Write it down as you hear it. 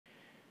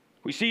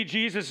We see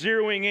Jesus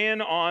zeroing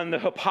in on the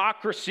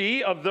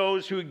hypocrisy of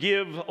those who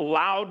give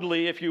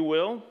loudly, if you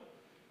will.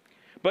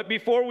 But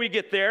before we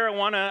get there,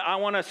 I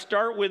want to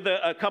start with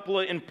a couple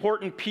of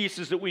important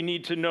pieces that we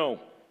need to know.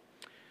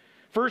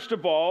 First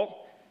of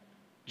all,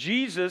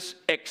 Jesus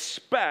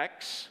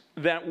expects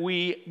that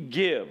we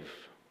give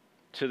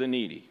to the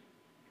needy.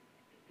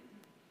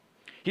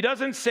 He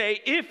doesn't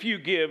say if you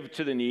give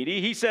to the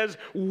needy. He says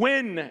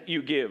when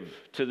you give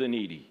to the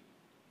needy.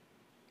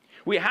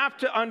 We have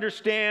to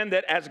understand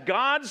that as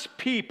God's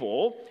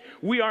people,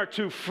 we are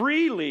to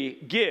freely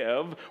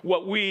give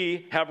what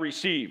we have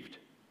received.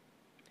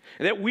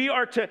 That we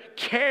are to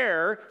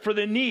care for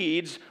the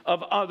needs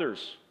of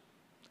others.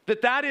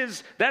 That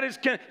is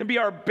going to be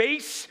our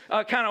base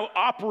kind of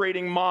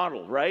operating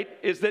model, right?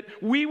 Is that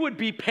we would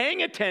be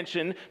paying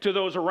attention to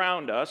those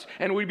around us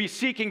and we'd be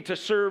seeking to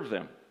serve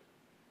them.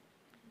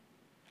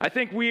 I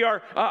think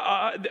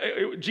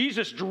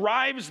Jesus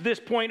drives this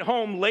point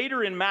home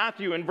later in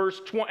Matthew in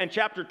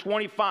chapter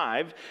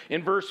 25,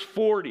 in verse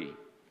 40. Of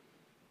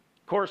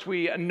course,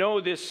 we know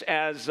this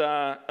as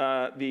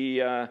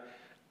the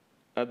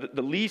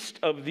least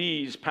of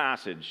these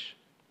passage.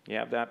 You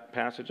have that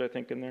passage, I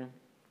think, in there?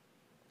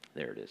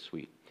 There it is,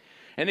 sweet.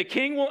 And the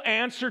king will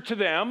answer to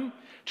them,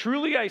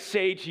 truly I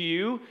say to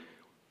you,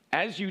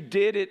 as you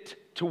did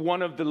it to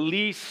one of the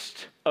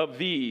least of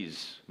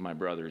these, my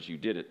brothers, you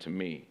did it to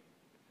me.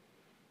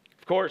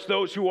 Of course,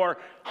 those who are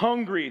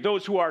hungry,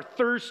 those who are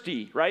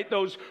thirsty, right?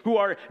 Those who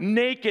are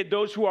naked,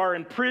 those who are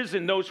in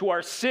prison, those who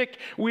are sick,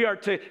 we are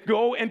to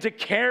go and to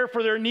care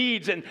for their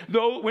needs. And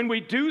when we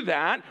do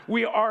that,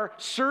 we are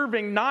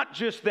serving not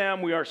just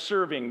them, we are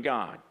serving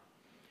God.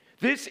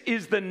 This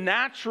is the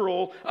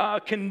natural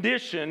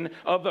condition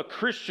of a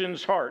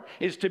Christian's heart,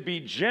 is to be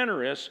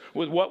generous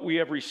with what we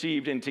have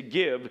received and to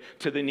give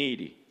to the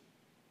needy.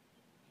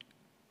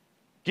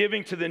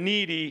 Giving to the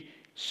needy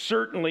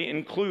certainly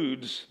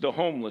includes the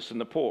homeless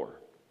and the poor.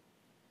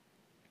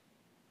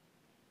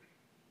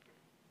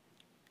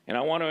 And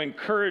I want to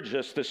encourage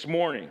us this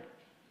morning.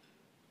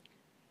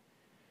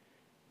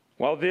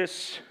 While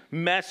this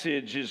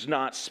message is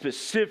not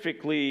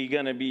specifically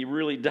going to be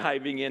really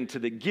diving into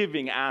the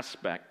giving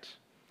aspect,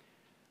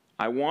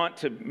 I want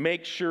to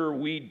make sure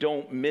we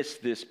don't miss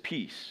this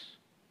piece.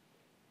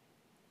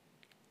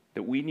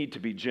 That we need to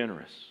be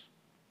generous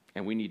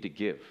and we need to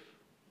give.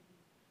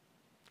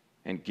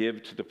 And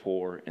give to the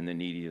poor and the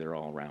needy that are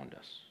all around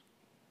us.